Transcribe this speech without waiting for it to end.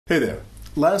Hey there.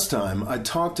 Last time I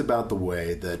talked about the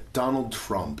way that Donald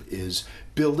Trump is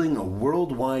building a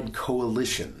worldwide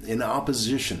coalition in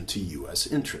opposition to U.S.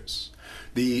 interests.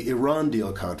 The Iran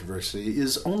deal controversy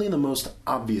is only the most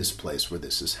obvious place where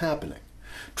this is happening.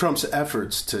 Trump's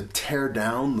efforts to tear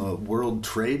down the world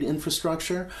trade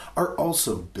infrastructure are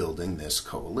also building this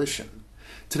coalition.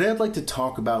 Today I'd like to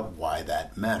talk about why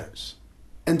that matters.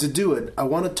 And to do it, I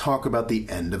want to talk about the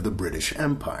end of the British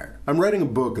Empire. I'm writing a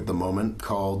book at the moment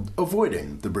called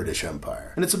Avoiding the British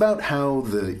Empire, and it's about how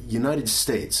the United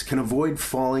States can avoid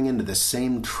falling into the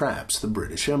same traps the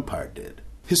British Empire did.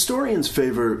 Historians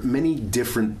favor many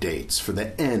different dates for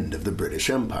the end of the British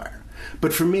Empire,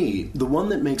 but for me, the one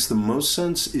that makes the most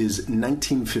sense is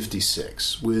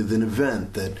 1956, with an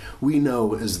event that we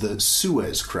know as the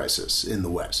Suez Crisis in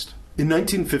the West. In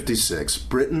 1956,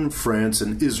 Britain, France,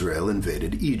 and Israel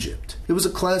invaded Egypt. It was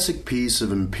a classic piece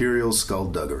of imperial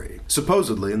skullduggery.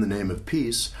 Supposedly, in the name of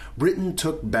peace, Britain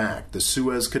took back the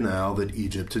Suez Canal that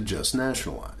Egypt had just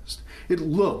nationalized. It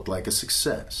looked like a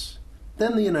success.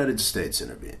 Then the United States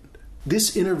intervened.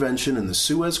 This intervention in the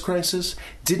Suez Crisis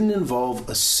didn't involve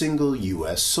a single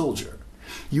U.S. soldier.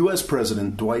 U.S.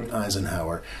 President Dwight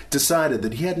Eisenhower decided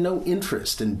that he had no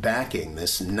interest in backing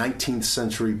this 19th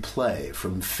century play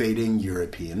from fading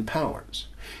European powers.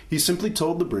 He simply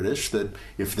told the British that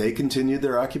if they continued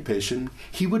their occupation,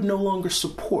 he would no longer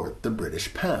support the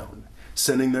British pound,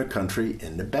 sending their country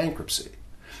into bankruptcy.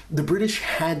 The British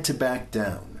had to back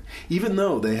down, even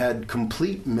though they had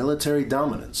complete military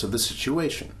dominance of the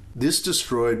situation. This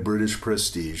destroyed British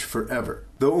prestige forever.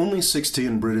 Though only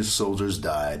 16 British soldiers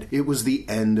died, it was the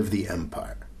end of the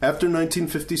empire. After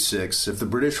 1956, if the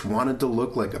British wanted to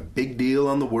look like a big deal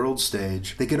on the world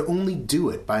stage, they could only do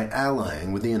it by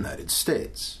allying with the United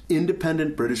States.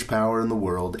 Independent British power in the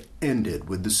world ended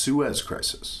with the Suez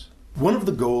Crisis. One of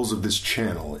the goals of this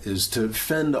channel is to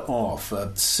fend off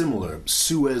a similar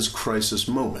Suez Crisis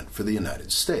moment for the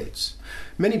United States.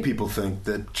 Many people think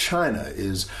that China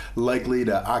is likely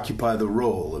to occupy the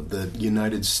role of the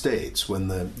United States when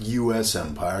the U.S.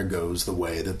 empire goes the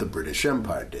way that the British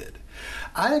Empire did.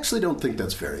 I actually don't think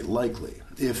that's very likely.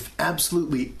 If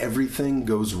absolutely everything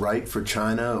goes right for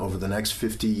China over the next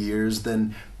 50 years,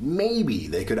 then maybe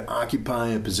they could occupy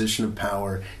a position of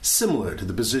power similar to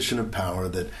the position of power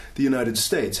that the United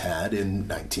States had in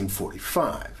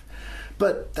 1945.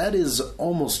 But that is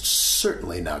almost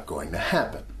certainly not going to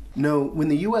happen. No, when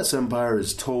the U.S. empire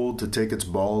is told to take its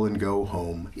ball and go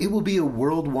home, it will be a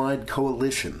worldwide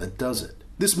coalition that does it.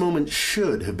 This moment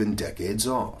should have been decades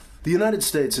off. The United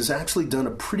States has actually done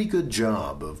a pretty good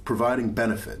job of providing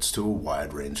benefits to a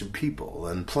wide range of people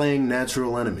and playing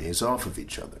natural enemies off of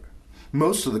each other.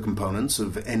 Most of the components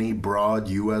of any broad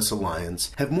U.S.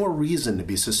 alliance have more reason to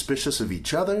be suspicious of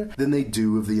each other than they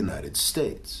do of the United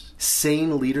States.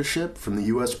 Sane leadership from the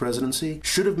U.S. presidency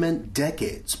should have meant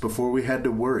decades before we had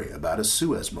to worry about a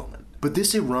Suez moment. But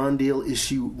this Iran deal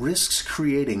issue risks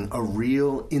creating a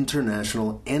real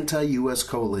international anti-U.S.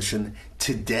 coalition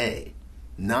today,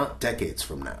 not decades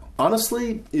from now.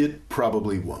 Honestly, it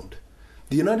probably won't.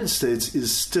 The United States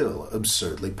is still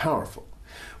absurdly powerful.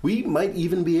 We might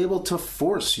even be able to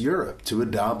force Europe to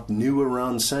adopt new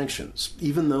Iran sanctions,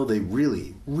 even though they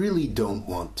really don't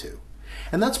want to.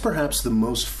 And that's perhaps the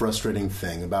most frustrating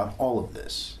thing about all of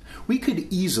this. We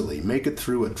could easily make it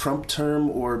through a Trump term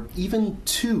or even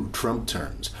 2 Trump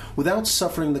terms without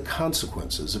suffering the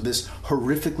consequences of this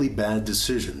horrifically bad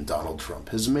decision Donald Trump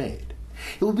has made.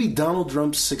 It will be Donald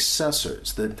Trump's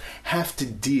successors that have to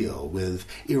deal with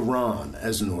Iran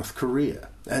as North Korea.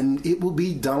 And it will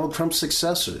be Donald Trump's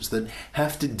successors that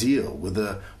have to deal with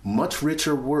a much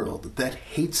richer world that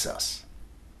hates us.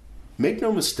 Make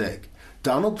no mistake,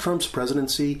 Donald Trump's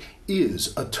presidency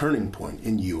is a turning point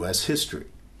in U.S. history.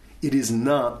 It is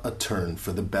not a turn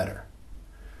for the better.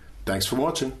 Thanks for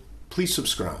watching. Please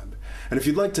subscribe. And if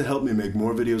you'd like to help me make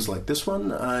more videos like this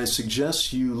one, I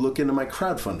suggest you look into my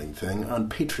crowdfunding thing on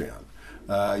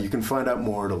Patreon. You can find out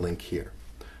more at a link here.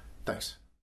 Thanks.